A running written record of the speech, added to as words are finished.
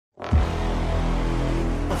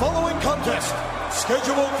following contest,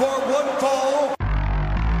 scheduled for one fall.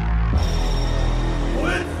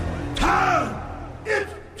 It's time!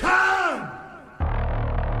 It's time!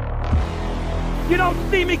 You don't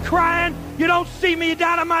see me crying. You don't see me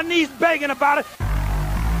down on my knees begging about it.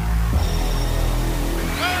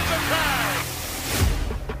 There's a tag.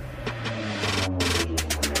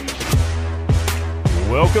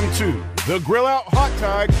 Welcome to the Grill Out Hot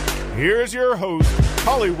Tag. Here's your host,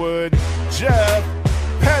 Hollywood Jeff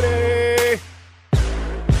Petty. Boom,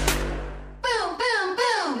 boom,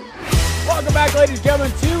 boom. Welcome back, ladies and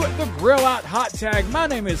gentlemen, to the Grill Out Hot Tag. My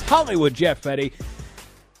name is Hollywood Jeff Petty.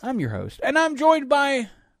 I'm your host, and I'm joined by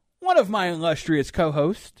one of my illustrious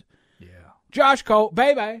co-hosts, Josh Cole,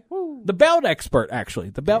 baby, the belt expert,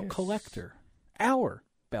 actually, the belt collector, our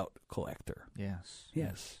belt collector. Yes.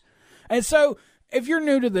 And so, if you're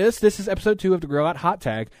new to this is episode 2 of the Grill Out Hot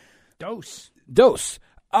Tag. Dose. This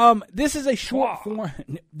is a short form.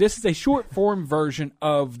 This is a short form version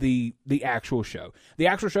of the actual show. The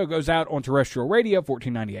actual show goes out on terrestrial radio,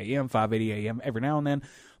 1490 AM, 580 AM, every now and then,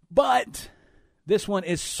 but this one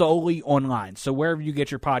is solely online. So wherever you get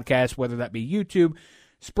your podcast, whether that be YouTube,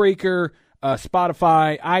 Spreaker,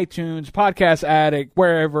 Spotify, iTunes, Podcast Addict,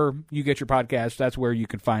 wherever you get your podcast, that's where you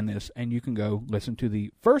can find this. And you can go listen to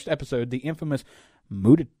the first episode, the infamous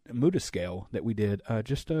Muda scale that we did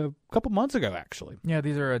just a couple months ago, actually. Yeah,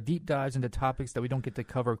 these are deep dives into topics that we don't get to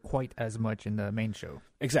cover quite as much in the main show.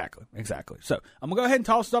 Exactly. So I'm going to go ahead and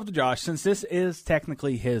toss it off to Josh, since this is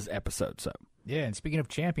technically his episode. So yeah, and speaking of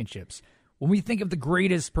championships, when we think of the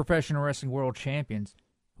greatest professional wrestling world champions,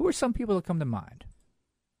 who are some people that come to mind?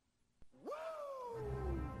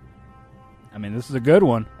 I mean, this is a good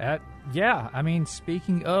one.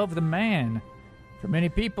 Speaking of the man, for many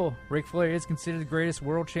people, Ric Flair is considered the greatest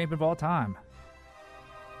world champion of all time.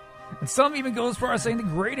 And some even go as far as saying the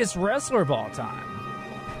greatest wrestler of all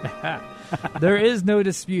time. There is no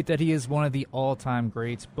dispute that he is one of the all-time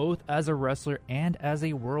greats, both as a wrestler and as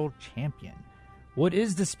a world champion. What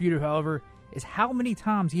is disputed, however, is how many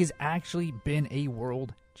times he has actually been a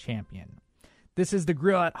world champion. This is the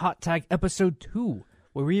Grill Out Hot Tag episode 2,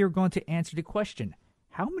 where we are going to answer the question,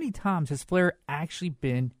 how many times has Flair actually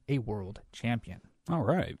been a world champion? All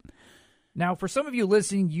right. Now, for some of you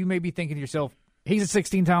listening, you may be thinking to yourself, he's a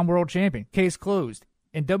 16-time world champion, case closed,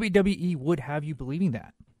 and WWE would have you believing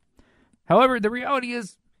that. However, the reality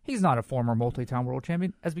is, he's not a former multi-time world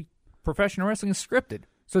champion, as professional wrestling is scripted.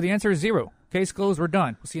 So the answer is 0. Case closed, we're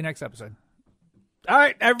done. We'll see you next episode. All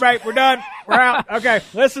right, everybody, we're done. We're out. Okay,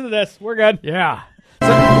 listen to this. We're good. Yeah.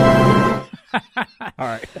 All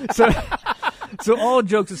right. So all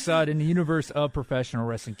jokes aside, in the universe of professional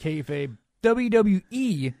wrestling kayfabe,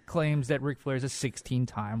 WWE claims that Ric Flair is a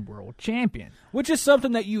 16-time world champion. Which is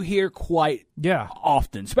something that you hear quite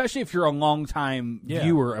often, especially if you're a long-time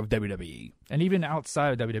viewer of WWE. And even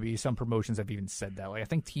outside of WWE, some promotions have even said that. Like I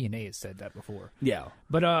think TNA has said that before. Yeah.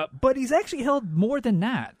 But he's actually held more than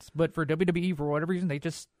that. But for WWE, for whatever reason, they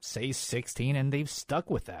just say 16, and they've stuck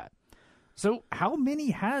with that. So how many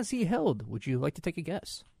has he held? Would you like to take a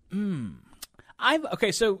guess? So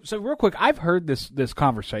real quick, I've heard this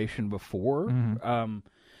conversation before. Mm-hmm.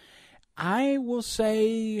 I will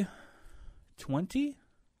say 20.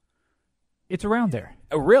 It's around there.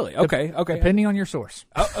 Oh, really? Okay. Depending on your source.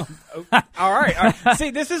 All right. See,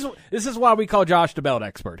 this is why we call Josh the belt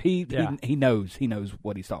expert. He knows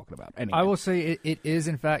what he's talking about. Anyway. I will say it is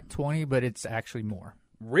in fact 20, but it's actually more.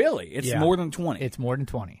 Really? It's more than 20. It's more than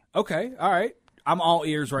 20. Okay. All right. I'm all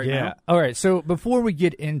ears right now. All right. So before we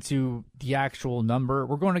get into the actual number,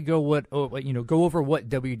 we're going to go over what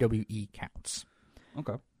WWE counts.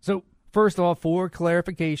 Okay. So first of all, for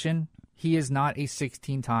clarification, he is not a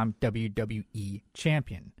 16-time WWE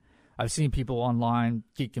champion. I've seen people online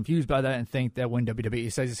get confused by that and think that when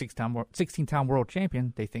WWE says a 16-time world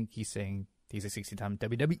champion, they think he's saying he's a 16-time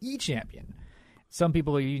WWE champion. Some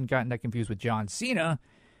people have even gotten that confused with John Cena,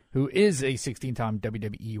 who is a 16-time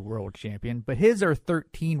WWE World Champion, but his are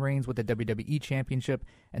 13 reigns with the WWE Championship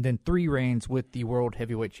and then 3 reigns with the World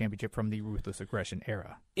Heavyweight Championship from the Ruthless Aggression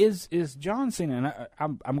era. Is John Cena,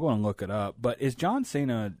 and I'm going to look it up, but is John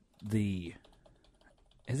Cena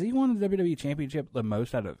has he won the WWE Championship the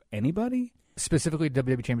most out of anybody? Specifically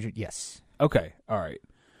WWE Championship, yes. Okay, all right.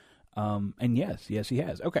 And yes, he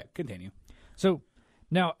has. Okay, continue. So,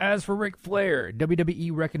 now, as for Ric Flair,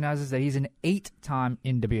 WWE recognizes that he's an 8-time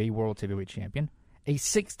NWA World Heavyweight Champion, a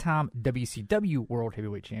 6-time WCW World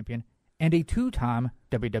Heavyweight Champion, and a 2-time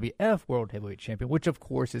WWF World Heavyweight Champion, which, of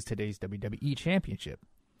course, is today's WWE Championship.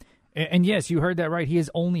 And yes, you heard that right. He has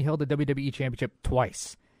only held the WWE Championship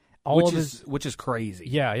twice. Which is crazy.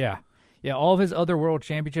 Yeah. Yeah, all of his other world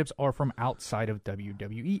championships are from outside of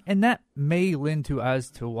WWE, and that may lend to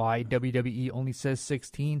as to why WWE only says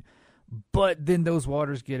 16, but then those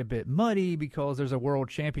waters get a bit muddy because there's a world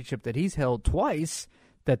championship that he's held twice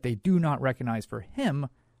that they do not recognize for him,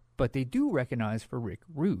 but they do recognize for Rick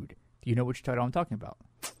Rude. Do you know which title I'm talking about?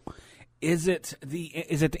 Is it the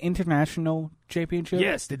International Championship?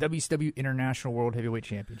 Yes, the WCW International World Heavyweight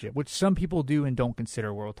Championship, which some people do and don't consider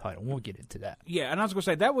a world title. We'll get into that. Yeah, and I was going to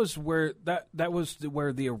say that was where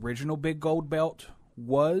where the original big gold belt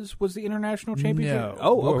was the International Championship. No.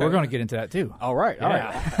 Oh, okay. We're going to get into that too. All right.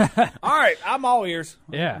 Yeah. All right. I'm all ears.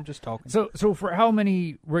 Yeah. I'm just talking. So for how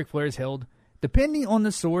many Ric Flair's held, depending on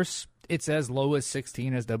the source, it's as low as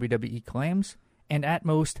 16 as WWE claims, and at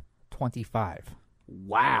most 25.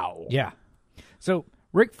 Wow. Yeah. So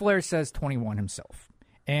Ric Flair says 21 himself.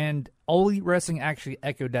 And All Elite Wrestling actually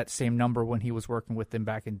echoed that same number when he was working with them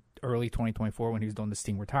back in early 2024 when he was doing this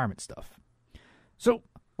team retirement stuff. So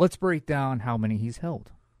let's break down how many he's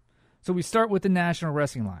held. So we start with the National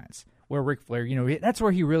Wrestling Alliance, where Ric Flair, that's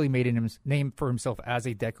where he really made a name for himself as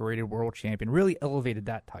a decorated world champion, really elevated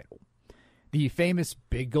that title. The famous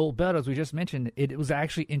big gold belt, as we just mentioned, it was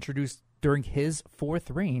actually introduced during his fourth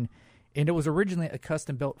reign, and it was originally a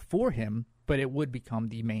custom belt for him, but it would become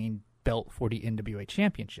the main belt for the NWA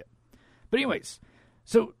Championship. But anyways,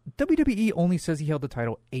 so WWE only says he held the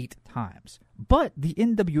title 8 times, but the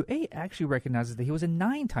NWA actually recognizes that he was a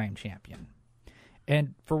 9-time champion.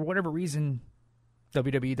 And for whatever reason,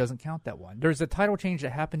 WWE doesn't count that one. There's a title change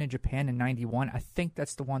that happened in Japan in 91. I think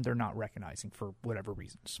that's the one they're not recognizing for whatever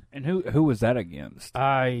reasons. And who was that against?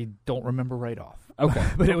 I don't remember right off. Okay.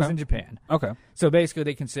 But it was in Japan. Okay. So basically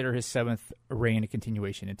they consider his 7th reign a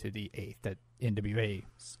continuation into the 8th that NWA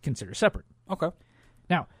considers separate. Okay.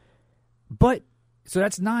 Now, so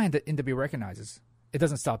that's 9 that NWA recognizes. It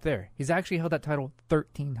doesn't stop there. He's actually held that title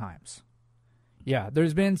 13 times. Yeah,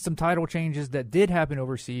 there's been some title changes that did happen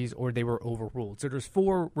overseas or they were overruled. So there's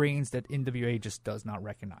 4 reigns that NWA just does not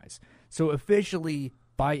recognize. So officially,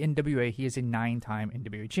 by NWA, he is a 9-time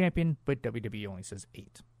NWA champion, but WWE only says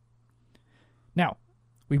 8. Now,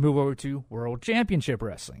 we move over to World Championship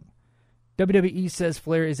Wrestling. WWE says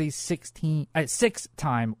Flair is a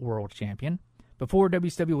 6-time world champion. Before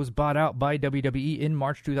WCW was bought out by WWE in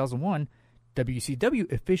March 2001,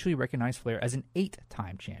 WCW officially recognized Flair as an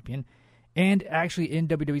 8-time champion. And actually, in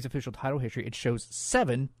WWE's official title history, it shows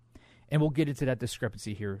 7, and we'll get into that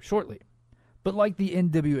discrepancy here shortly. But like the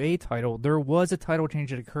NWA title, there was a title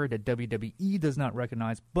change that occurred that WWE does not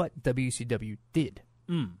recognize, but WCW did.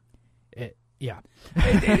 Yeah.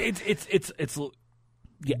 It's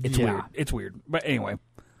weird. It's weird. But anyway.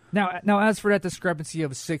 Now, as for that discrepancy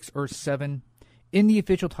of 6 or 7, in the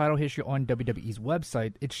official title history on WWE's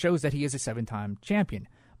website, it shows that he is a 7-time champion.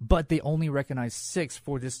 But they only recognize 6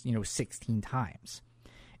 for this, 16 times.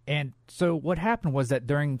 And so what happened was that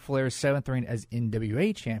during Flair's 7th reign as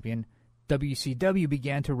NWA champion, WCW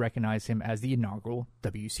began to recognize him as the inaugural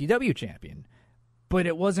WCW champion. But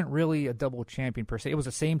it wasn't really a double champion per se. It was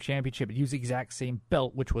the same championship. It used the exact same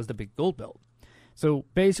belt, which was the big gold belt. So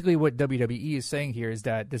basically what WWE is saying here is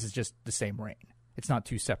that this is just the same reign. It's not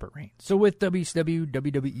 2 separate reigns. So with WCW,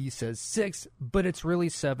 WWE says 6, but it's really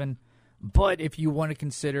 7. But if you want to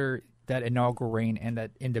consider that inaugural reign and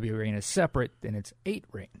that NWA reign as separate, then it's 8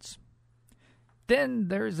 reigns. Then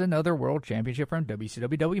there's another world championship from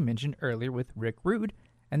WCW that we mentioned earlier with Rick Rude,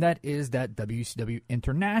 and that is that WCW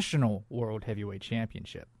International World Heavyweight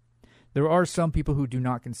Championship. There are some people who do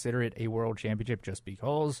not consider it a world championship just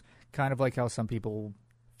because, kind of like how some people,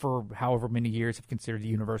 for however many years, have considered the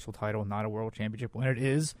Universal title not a world championship when it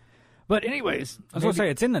is. But anyways, I was going to say,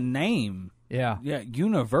 it's in the name. Yeah. Yeah,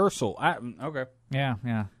 Universal. Okay.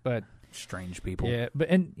 Yeah. But strange people. Yeah,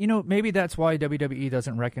 and maybe that's why WWE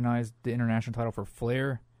doesn't recognize the international title for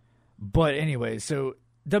Flair. But anyway, so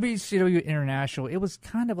WCW International, it was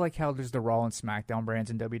kind of like how there's the Raw and SmackDown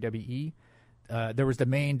brands in WWE. There was the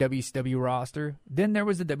main WCW roster. Then there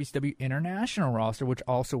was the WCW International roster, which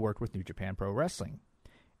also worked with New Japan Pro Wrestling.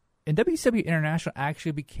 And WCW International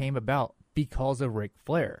actually became about because of Ric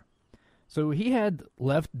Flair. So he had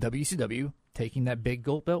left WCW, taking that big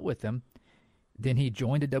gold belt with him. Then he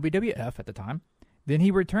joined the WWF at the time. Then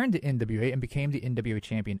he returned to NWA and became the NWA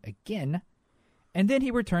champion again. And then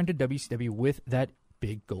he returned to WCW with that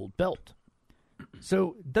big gold belt.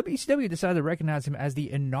 So WCW decided to recognize him as the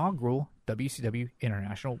inaugural WCW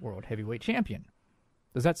International World Heavyweight Champion.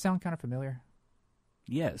 Does that sound kind of familiar?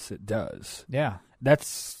 Yes, it does. Yeah. That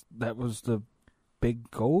was the big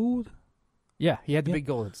gold? Yeah, he had the big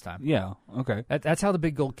gold at this time. Yeah, okay. That's how the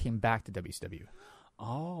big gold came back to WCW.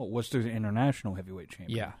 Oh, was through the International Heavyweight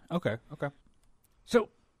Champion. Yeah. Okay. So,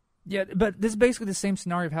 Yeah, but this is basically the same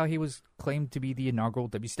scenario of how he was claimed to be the inaugural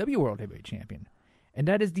WCW World Heavyweight Champion. And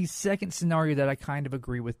that is the second scenario that I kind of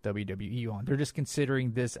agree with WWE on. They're just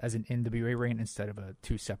considering this as an NWA reign instead of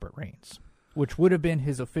two separate reigns, which would have been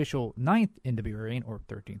his official 9th NWA reign, or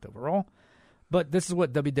 13th overall. But this is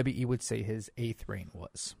what WWE would say his 8th reign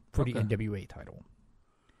was for the NWA title.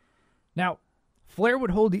 Now, Flair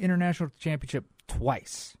would hold the International Championship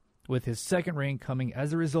twice, with his second reign coming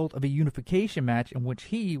as a result of a unification match in which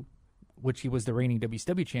he was the reigning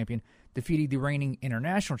WCW champion, defeating the reigning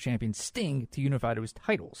international champion Sting to unify those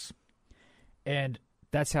titles. And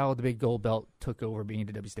that's how the big gold belt took over being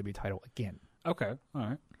the WCW title again. Okay, all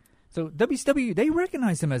right. So WCW, they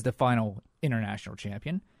recognize him as the final international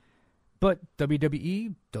champion, but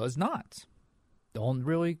WWE does not. Don't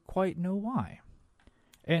really quite know why.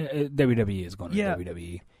 And WWE is going to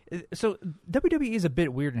WWE. So WWE is a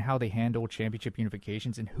bit weird in how they handle championship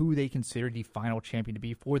unifications and who they consider the final champion to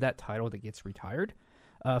be for that title that gets retired.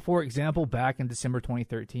 For example, back in December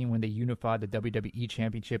 2013 when they unified the WWE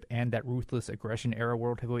Championship and that Ruthless Aggression Era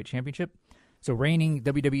World Heavyweight Championship. So reigning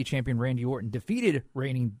WWE Champion Randy Orton defeated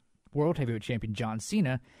reigning World Heavyweight Champion John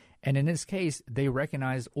Cena, and in this case, they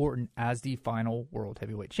recognized Orton as the final World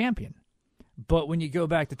Heavyweight Champion. But when you go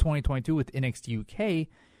back to 2022 with NXT UK,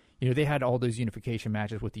 they had all those unification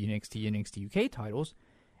matches with the NXT UK titles,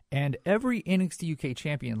 and every NXT UK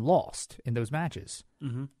champion lost in those matches.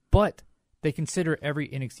 Mm-hmm. But they consider every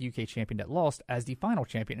NXT UK champion that lost as the final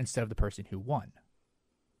champion instead of the person who won.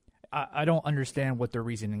 I don't understand what their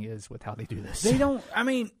reasoning is with how they do this. They don't. I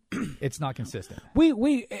mean, it's not consistent.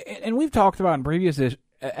 We've talked about in previous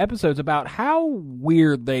episodes about how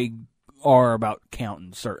weird they are about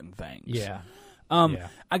counting certain things. Yeah.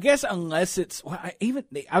 I guess unless it's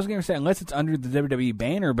unless it's under the WWE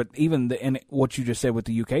banner, but even and what you just said with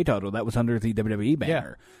the UK title, that was under the WWE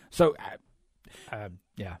banner. Yeah. So, I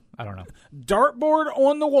don't know. Dartboard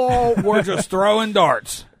on the wall, we're just throwing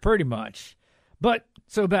darts, pretty much. But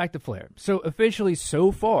so back to Flair. So officially,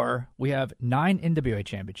 so far, we have 9 NWA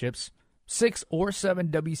championships, 6 or 7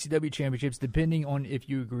 WCW championships, depending on if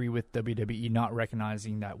you agree with WWE not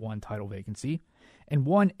recognizing that one title vacancy, and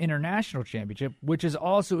 1 international championship, which is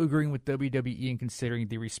also agreeing with WWE and considering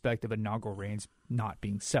the respective inaugural reigns not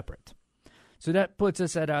being separate. So that puts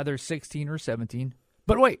us at either 16 or 17.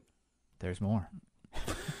 But wait, there's more.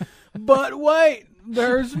 But wait,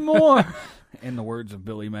 there's more. In the words of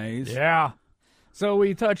Billy Mays. Yeah. So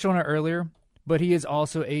we touched on it earlier, but he is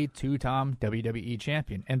also a 2-time WWE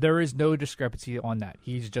champion, and there is no discrepancy on that.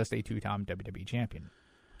 He's just a 2-time WWE champion.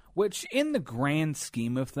 Which, in the grand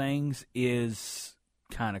scheme of things, is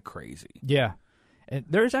kind of crazy. Yeah. And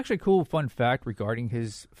there's actually a cool fun fact regarding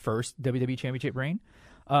his first WWE championship reign.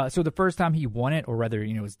 So the first time he won it, or rather,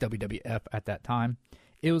 it was WWF at that time,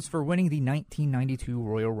 it was for winning the 1992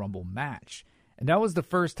 Royal Rumble match. And that was the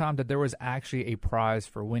first time that there was actually a prize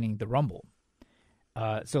for winning the Rumble.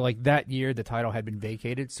 So that year, the title had been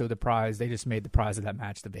vacated, so they just made the prize of that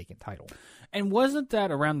match the vacant title. And wasn't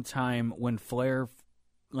that around the time when Flair,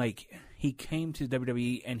 he came to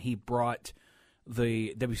WWE and he brought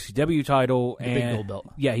the WCW title the big gold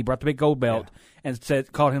belt? Yeah, he brought the big gold belt and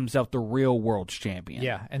called himself the real world's champion.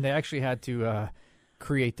 Yeah, and they actually had to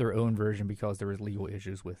create their own version because there was legal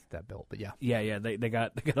issues with that belt. But yeah, they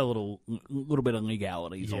got a little bit of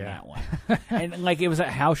legalities on that one. And it was at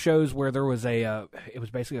house shows where there was it was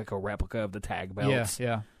basically like a replica of the tag belts.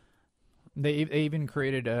 Yeah. They even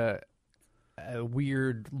created a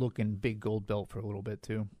weird looking big gold belt for a little bit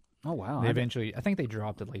too. Oh wow! I think they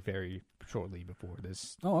dropped it very shortly before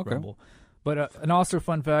this. Oh okay. Rumble. But and also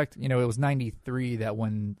fun fact, it was 93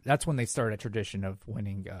 that's when they started a tradition of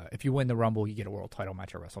winning. If you win the Rumble, you get a world title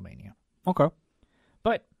match at WrestleMania. Okay.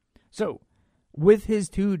 But so with his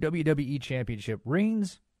 2 WWE Championship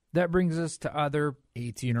reigns, that brings us to either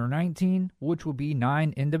 18 or 19, which will be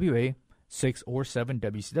 9 NWA, 6 or 7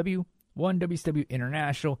 WCW, 1 WCW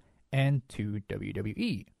International, and 2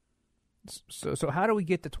 WWE. So how do we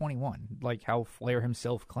get to 21, like how Flair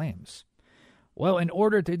himself claims? Well, in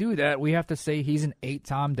order to do that, we have to say he's an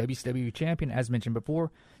 8-time WCW champion, as mentioned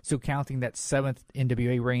before, so counting that 7th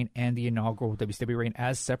NWA reign and the inaugural WCW reign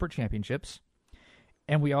as separate championships.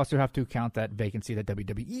 And we also have to count that vacancy that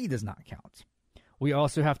WWE does not count. We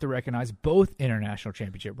also have to recognize both international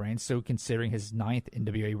championship reigns, so considering his 9th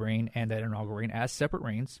NWA reign and that inaugural reign as separate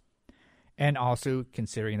reigns, and also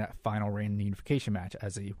considering that final reign in the unification match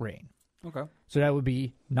as a reign. Okay. So that would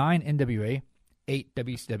be 9 NWA, 8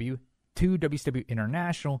 WCW, 2 WCW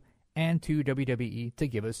International, and 2 WWE to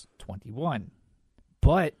give us 21.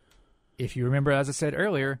 But if you remember, as I said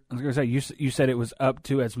earlier, I was going to say you said it was up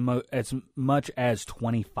to as much as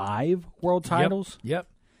 25 world titles. Yep.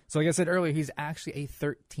 So like I said earlier, he's actually a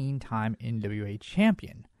 13-time NWA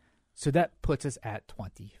champion. So that puts us at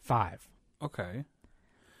 25. Okay.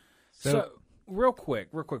 So real quick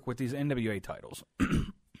with these NWA titles,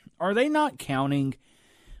 are they not counting,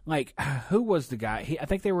 like, who was the guy? I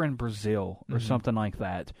think they were in Brazil or something like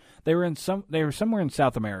that. They were somewhere in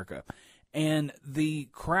South America, and the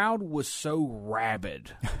crowd was so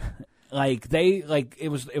rabid.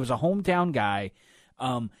 it was a hometown guy,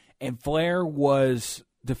 and Flair was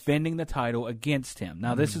defending the title against him.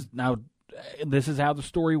 Now this is how the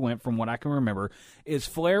story went from what I can remember, is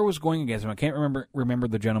Flair was going against him. I can't remember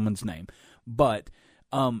the gentleman's name, but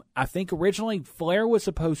I think originally Flair was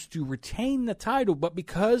supposed to retain the title, but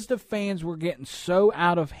because the fans were getting so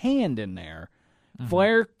out of hand in there,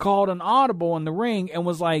 Flair called an audible in the ring and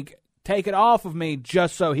was like, take it off of me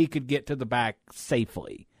just so he could get to the back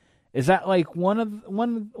safely. Is that like one of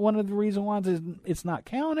the reasons why it's not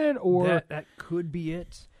counted, or that could be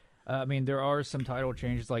it? I mean, there are some title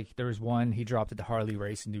changes. Like there was one he dropped it to Harley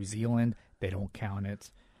Race in New Zealand. They don't count it.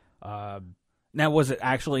 Now, was it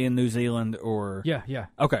actually in New Zealand or? Yeah.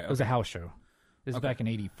 Okay. It was a house show. This was back in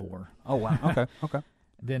 '84. Oh wow. Okay.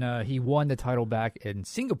 Then he won the title back in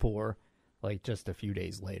Singapore, like just a few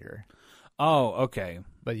days later. Oh, okay.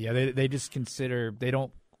 But yeah, they just consider, they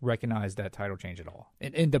don't recognize that title change at all.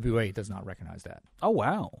 And NWA does not recognize that. Oh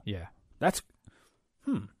wow. Yeah. That's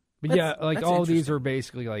But yeah, like all these are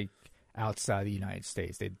basically like outside the United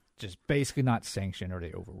States. They just basically not sanctioned, or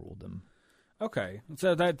they overruled them. Okay.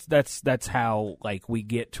 So that's how, like, we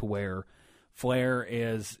get to where Flair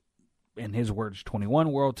is, in his words,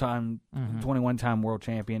 21-time world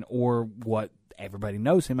champion, or what everybody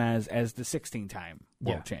knows him as the 16-time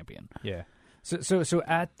world champion. Yeah. So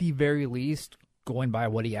at the very least, going by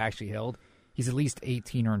what he actually held, he's at least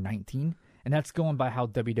 18 or 19. And that's going by how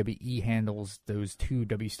WWE handles those 2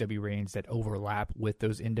 WCW reigns that overlap with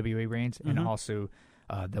those NWA reigns, and also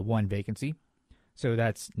the 1 vacancy. So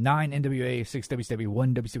that's 9 NWA, 6 WCW,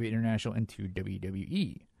 1 WCW International, and 2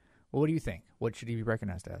 WWE. Well, what do you think? What should he be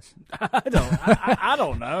recognized as? I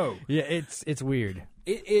don't know. Yeah, it's weird.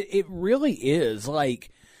 It really is.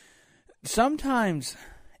 Like, sometimes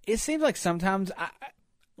it seems like sometimes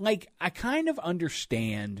I kind of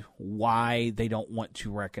understand why they don't want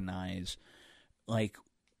to recognize, like,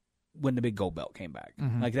 when the big gold belt came back.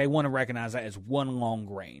 Like, they want to recognize that as one long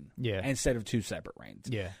reign instead of 2 separate reigns.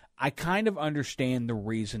 Yeah. I kind of understand the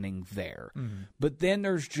reasoning there. But then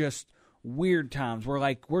there's just weird times where,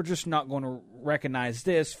 like, we're just not going to recognize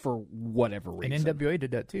this for whatever reason. And NWA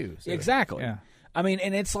did that too. So. Exactly. Yeah. I mean,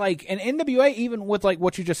 and it's like, an NWA, even with, like,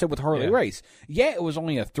 what you just said with Harley Race, it was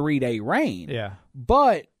only a 3-day reign. Yeah.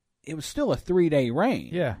 But it was still a 3-day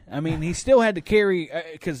reign. Yeah. I mean, he still had to carry,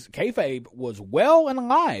 because kayfabe was well and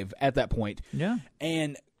alive at that point. Yeah.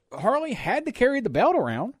 And Harley had to carry the belt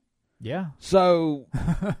around. Yeah. So,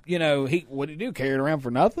 what did he do? Carry it around for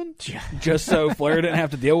nothing? Just so Flair didn't have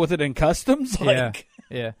to deal with it in customs? Like,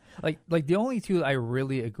 yeah. Like the only 2 I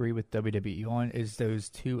really agree with WWE on is those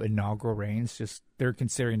 2 inaugural reigns. Just they're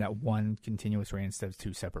considering that 1 continuous reign instead of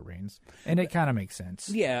 2 separate reigns, and it kind of makes sense.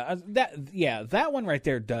 Yeah, that one right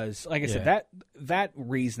there does. Like I said, that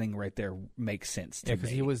reasoning right there makes sense to me. Yeah,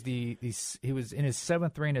 because he was in his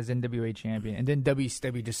 7th reign as NWA champion, and then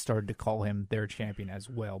WCW just started to call him their champion as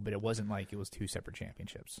well. But it wasn't like it was 2 separate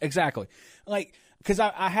championships. Exactly. Like, because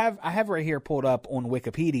I have right here pulled up on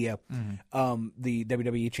Wikipedia the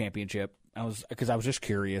WWE championship. I was just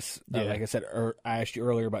curious. Like I said, I asked you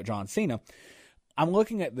earlier about John Cena. I'm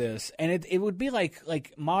looking at this, and it would be like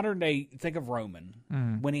modern day. Think of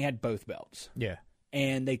Roman when he had both belts. Yeah,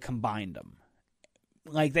 and they combined them.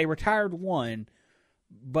 Like, they retired one,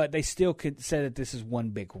 but they still said that this is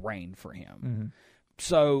one big reign for him.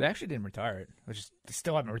 So they actually didn't retire it, they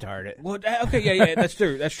still haven't retired it. Well, okay, yeah, that's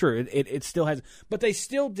true. That's true. It still has, but they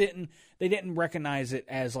still didn't. They didn't recognize it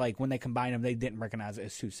as, like, when they combined them, they didn't recognize it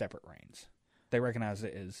as 2 separate reigns. They recognized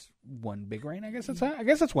it as one big reign. I guess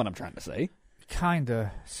that's what I'm trying to say.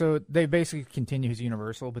 Kinda. So they basically continue his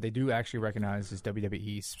Universal, but they do actually recognize his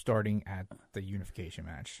WWE starting at the unification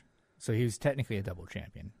match. So he was technically a double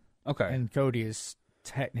champion. Okay. And Cody is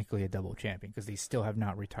technically a double champion because they still have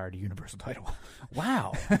not retired a Universal title.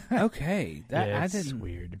 Wow. Okay. That's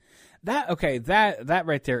weird. That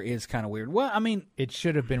right there is kind of weird. Well, I mean, it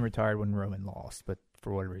should have been retired when Roman lost, but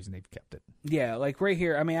for whatever reason they've kept it. Yeah, like right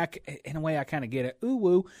here. I mean, in a way, I kind of get it. Ooh,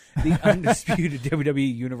 woo, the undisputed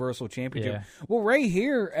WWE Universal Championship. Yeah. Well, right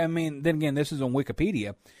here. I mean, then again, this is on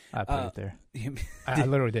Wikipedia. I put it there. I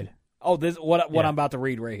literally did. Oh, this what I'm about to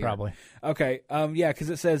read right here. Probably. Okay. Yeah, because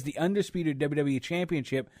it says the undisputed WWE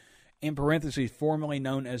Championship in parentheses, formerly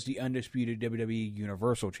known as the undisputed WWE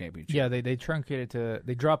Universal Championship. Yeah, they truncated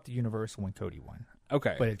they dropped the Universal when Cody won.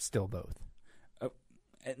 Okay. But it's still both.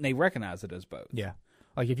 And they recognize it as both. Yeah.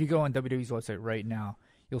 Like, if you go on WWE's website right now,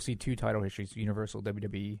 you'll see 2 title histories, Universal,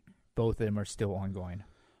 WWE. Both of them are still ongoing,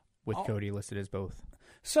 with Cody listed as both.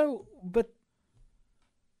 Would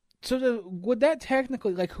that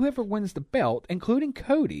technically, like, whoever wins the belt, including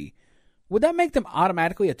Cody, would that make them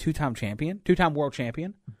automatically a 2-time champion, 2-time world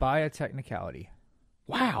champion? By a technicality.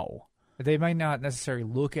 Wow. They might not necessarily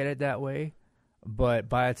look at it that way, but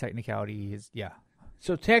by a technicality is, yeah.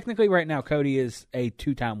 So technically right now, Cody is a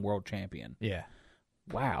 2-time world champion. Yeah.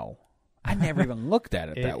 Wow. I never even looked at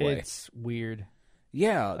it that way. It's weird.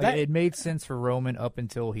 Yeah. It made sense for Roman up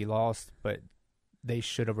until he lost, but they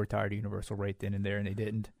should have retired Universal right then and there, and they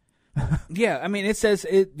didn't. Yeah, I mean, it says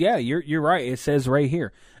it. Yeah, you're right. It says right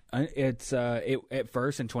here. It's at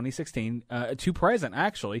first in 2016 to present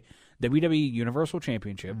actually WWE Universal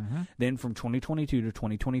Championship. Mm-hmm. Then from 2022 to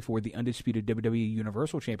 2024, the undisputed WWE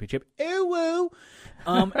Universal Championship. Ooh woo!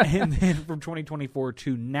 And then from 2024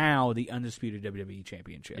 to now, the undisputed WWE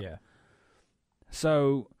Championship. Yeah.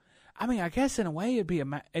 So, I mean, I guess in a way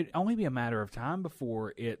it'd only be a matter of time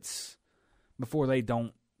before they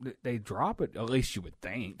drop it. At least you would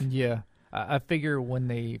think. Yeah. I figure when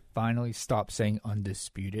they finally stop saying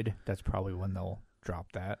undisputed, that's probably when they'll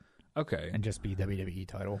drop that. Okay. And just be WWE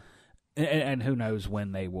title. And who knows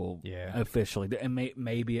when they will officially. And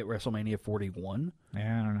maybe at WrestleMania 41.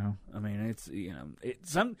 Yeah, I don't know. I mean,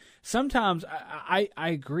 sometimes I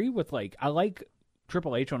agree with, like, I like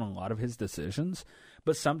Triple H on a lot of his decisions,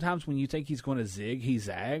 but sometimes when you think he's going to zig, he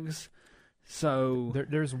zags. So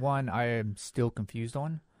there's one I am still confused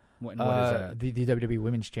on. What is that? The WWE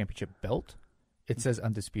Women's Championship belt. It says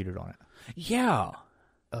undisputed on it. Yeah.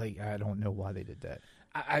 Like, I don't know why they did that.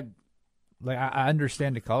 I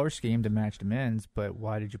understand the color scheme to match the men's, but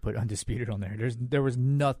why did you put undisputed on there? There was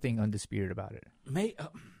nothing undisputed about it.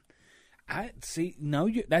 I see. No,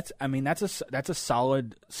 that's a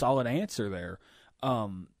solid answer there.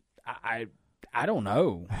 I don't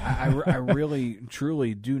know. I really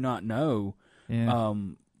truly do not know. Yeah.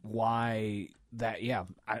 Why that? Yeah.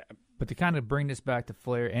 But to kind of bring this back to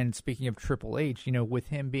Flair, and speaking of Triple H, with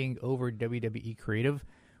him being over WWE creative,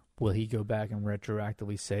 will he go back and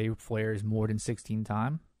retroactively say Flair is more than 16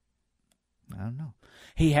 time? I don't know.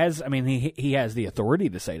 He has. I mean, he has the authority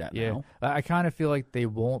to say that now. I kind of feel like they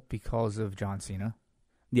won't because of John Cena.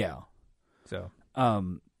 Yeah. So.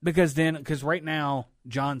 Because right now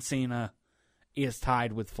John Cena is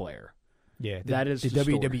tied with Flair. Yeah, that is the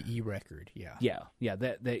WWE story. Record. Yeah.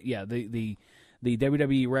 The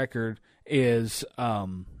WWE record is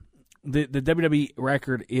the WWE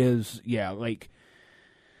record is like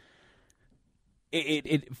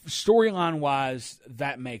it storyline wise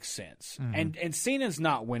that makes sense. Mm-hmm. And Cena's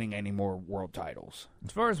not winning any more world titles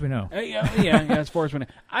as far as we know. Yeah, as far as we know.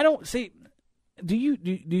 I don't see. Do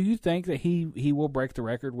you think that he will break the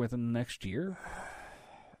record within the next year?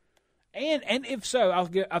 And if so,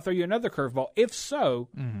 I'll throw you another curveball. If so,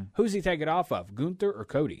 who's he take it off of, Gunther or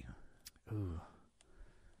Cody? Ooh.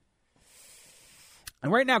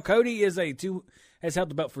 And right now, Cody has held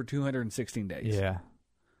the belt for 216 days. Yeah,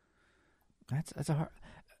 that's a hard.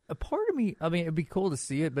 A part of me, I mean, it'd be cool to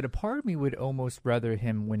see it, but a part of me would almost rather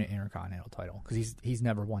him win an Intercontinental title because he's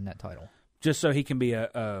never won that title, just so he can be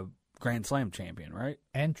a Grand Slam champion, right?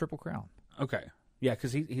 And Triple Crown. Okay. Yeah,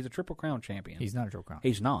 because he's a Triple Crown champion. He's not a Triple Crown.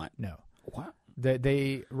 He's not? No. What?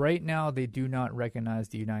 They right now, they do not recognize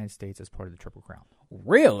the United States as part of the Triple Crown.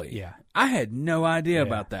 Really? Yeah. I had no idea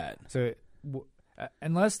about that. So,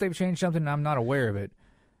 unless they've changed something, I'm not aware of it.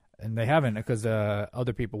 And they haven't, because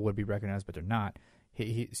other people would be recognized, but they're not.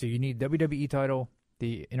 So you need WWE title,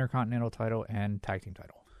 the Intercontinental title, and Tag Team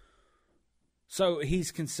title. So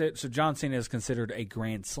So John Cena is considered a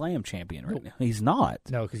Grand Slam champion right now. He's not.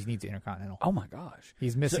 No, because he needs the Intercontinental. Oh my gosh,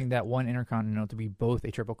 he's missing that one Intercontinental to be both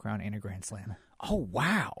a Triple Crown and a Grand Slam. Oh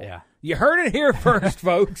wow. Yeah, you heard it here first,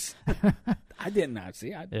 folks. I did not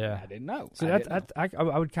see. I didn't know. So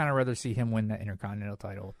I would kind of rather see him win that Intercontinental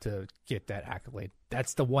title to get that accolade.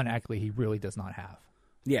 That's the one accolade he really does not have.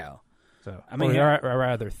 Yeah. So I mean,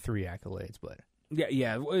 rather 3 accolades, but.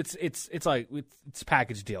 Yeah. It's like it's a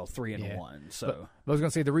package deal, 3 in 1. So but I was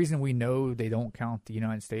gonna say the reason we know they don't count the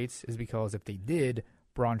United States is because if they did,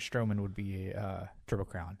 Braun Strowman would be a Triple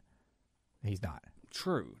Crown. He's not.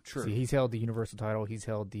 True. See, he's held the Universal title. He's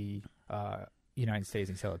held the United States.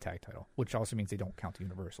 And he's held a tag title, which also means they don't count the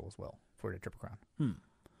Universal as well for the Triple Crown.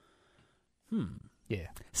 Yeah.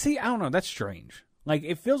 See, I don't know. That's strange. Like,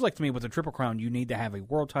 it feels like to me with the Triple Crown, you need to have a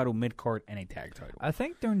world title, mid-card, and a tag title. I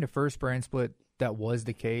think during the first brand split, that was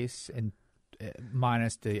the case, and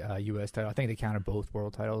minus the U.S. title. I think they counted both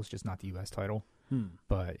world titles, just not the U.S. title.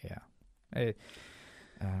 But yeah, I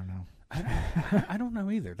don't know. I don't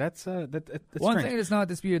know either. That's one thing that's not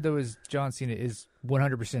disputed though is John Cena is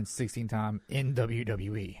 100% 16-time in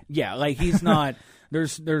WWE. Yeah, like he's not.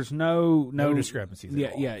 There's no discrepancies.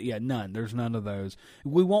 Yeah, none. There's none of those.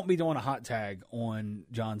 We won't be doing a hot tag on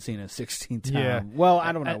John Cena 16-time. Yeah. Well,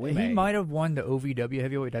 I don't know. He might have won the OVW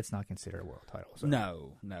heavyweight. That's not considered a world title. So.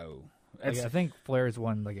 No. Like, I think Flair's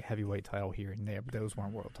won like a heavyweight title here and there, but those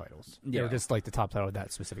weren't world titles. Yeah. They were just like the top title of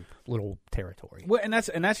that specific little territory. Well, and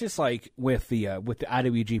that's just like with the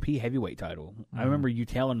IWGP heavyweight title. I remember you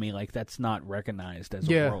telling me like that's not recognized as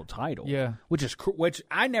a world title. Yeah, which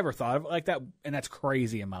I never thought of it like that, and that's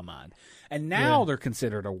crazy in my mind. And now they're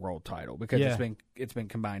considered a world title because it's been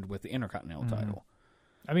combined with the Intercontinental title.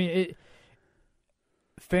 I mean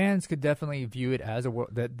fans could definitely view it as a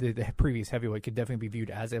world. The previous heavyweight could definitely be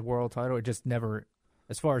viewed as a world title. It just never,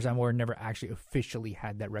 as far as I'm aware, never actually officially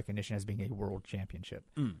had that recognition as being a world championship.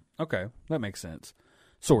 Okay, that makes sense.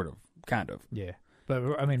 Sort of, kind of. Yeah,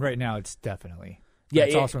 but I mean, right now it's definitely. Yeah,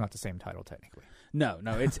 it's also not the same title technically. No,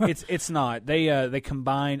 it's not. They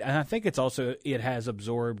combined, and I think it has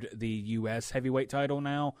absorbed the U.S. heavyweight title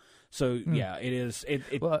now. So yeah, it is.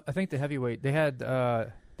 Well, I think the heavyweight they had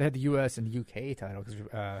the U.S. and the U.K. title because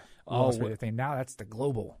the thing. Now that's the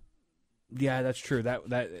global. Yeah, that's true.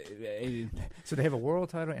 So they have a world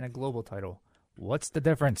title and a global title. What's the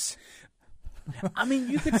difference? I mean,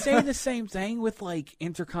 you could say the same thing with like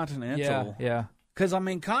Intercontinental. Yeah. Because I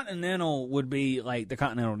mean, Continental would be like the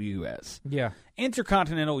Continental U.S. Yeah.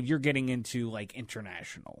 Intercontinental, you're getting into like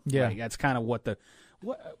international. Yeah. Like, that's kind of what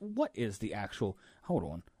is the actual. Hold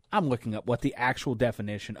on, I'm looking up what the actual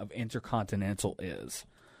definition of Intercontinental is.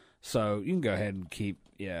 So you can go ahead and keep,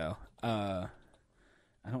 I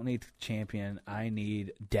don't need champion. I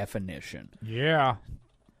need definition. Yeah.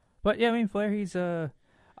 But, yeah, I mean, Flair, he's, I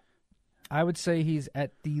would say he's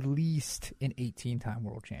at the least an 18-time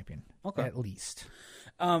world champion. Okay. At least.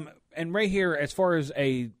 And right here, as far as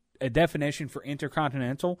a definition for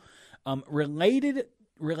Intercontinental,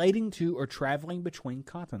 relating to or traveling between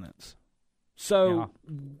continents. So,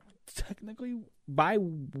 technically, by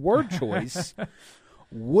word choice...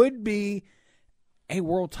 would be a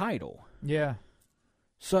world title. Yeah.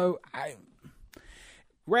 So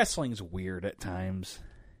wrestling's weird at times.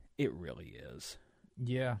 It really is.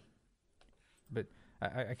 Yeah. But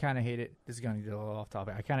I kind of hate it. This is going to get a little off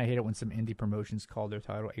topic. I kind of hate it when some indie promotions call their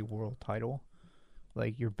title a world title.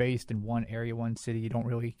 Like, you're based in one area, one city. You don't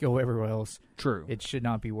really go everywhere else. True. It should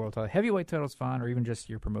not be world title. Heavyweight title's fine, or even just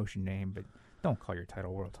your promotion name, but don't call your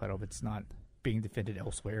title world title if it's not being defended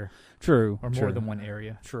elsewhere. True. Or more than one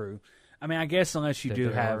area. True. I mean, I guess unless you do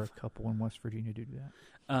have... There are a couple in West Virginia do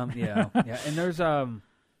that. Yeah. And there's...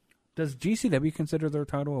 does GCW consider their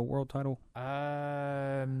title a world title?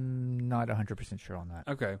 I'm not 100% sure on that.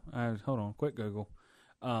 Okay. Hold on. Quick Google.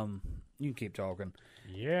 You can keep talking.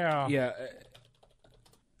 Yeah. Yeah.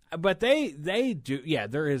 But they do... Yeah,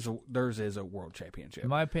 theirs is a world championship. In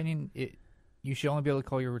my opinion, you should only be able to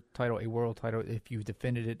call your title a world title if you've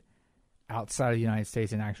defended it outside of the United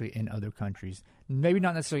States and actually in other countries. Maybe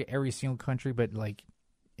not necessarily every single country, but like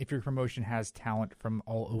if your promotion has talent from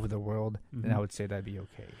all over the world, then I would say that'd be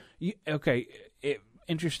okay.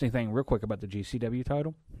 Interesting thing real quick about the GCW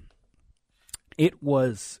title. It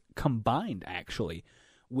was combined actually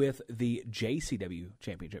with the JCW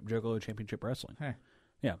Championship, Juggalo Championship Wrestling. Hey.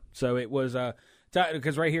 Yeah. So it was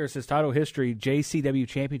because right here it says title history, JCW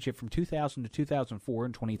Championship from 2000 to 2004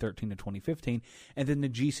 and 2013 to 2015, and then the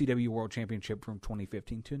GCW World Championship from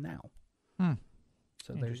 2015 to now.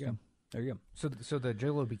 So there you go. There you go. So the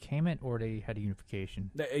Juggalo became it, or they had a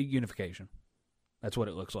unification? Unification. That's what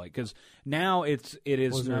it looks like. Because now it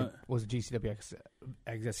is. Was GCW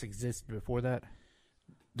I guess existed before that?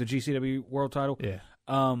 The GCW World Title? Yeah.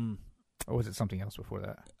 Or was it something else before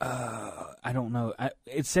that? I don't know.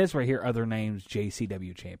 It says right here other names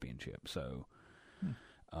JCW Championship. So,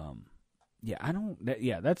 yeah, I don't.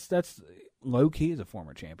 That's low key as a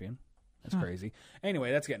former champion. That's crazy.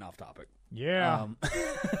 Anyway, that's getting off topic. Yeah.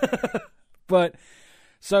 But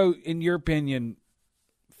so, in your opinion,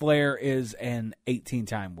 Flair is an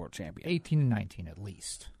 18-time world champion. 18 and 19 at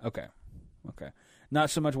least. Okay.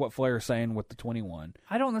 Not so much what Flair is saying with the 21.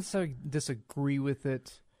 I don't necessarily disagree with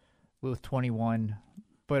it. With 21,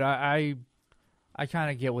 but I kind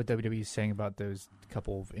of get what WWE is saying about those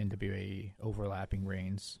couple of NWA overlapping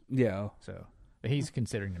reigns. Yeah. So, but he's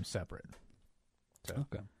considering them separate. So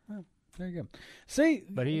okay. Well, There you go. See,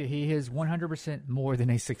 But he is 100% more than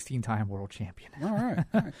a 16-time world champion. All right.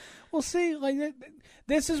 Well, see, like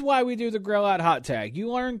this is why we do the Grill Out Hot Tag.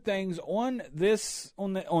 You learn things on this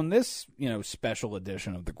special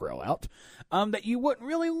edition of the Grill Out that you wouldn't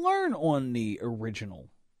really learn on the original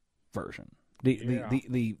version.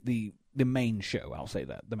 The main show. I'll say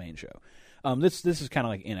that, the main show. This is kind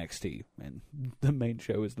of like NXT, and the main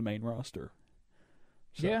show is the main roster.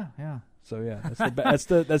 So, yeah. So yeah, that's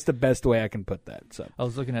the best way I can put that. So I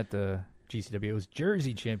was looking at the GCW. It was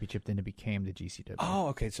Jersey Championship, then it became the GCW. Oh,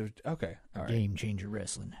 okay. So okay, all right. Game Changer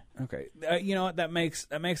Wrestling. Okay, you know what? That makes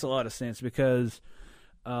a lot of sense because,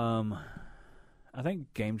 I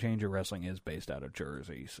think Game Changer Wrestling is based out of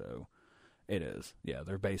Jersey, so it is. Yeah,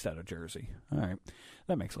 they're based out of Jersey. All right,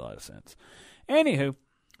 that makes a lot of sense. Anywho,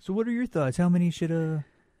 so what are your thoughts? How many should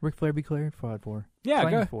Ric Flair be cleared for?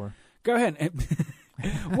 Yeah, go ahead.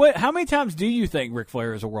 How many times do you think Ric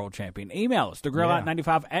Flair is a world champion? Email us,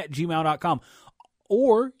 thegrillout95@gmail.com.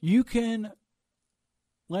 Or you can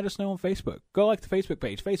let us know on Facebook. Go like the Facebook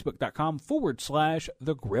page,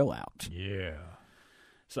 facebook.com/thegrillout. Yeah.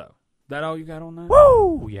 So, that all you got on that?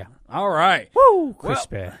 Woo! Yeah. All right. Woo!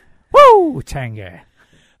 Crispy. Woo! Tangy.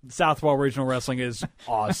 Southpaw Regional Wrestling is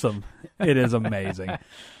awesome. It is amazing.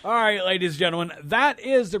 All right, ladies and gentlemen, that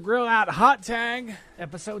is the Grill Out Hot Tag.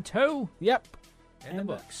 Episode 2. Yep. In the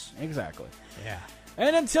books. Exactly. Yeah.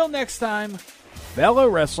 And until next time, fellow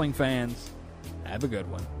wrestling fans, have a good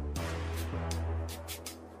one.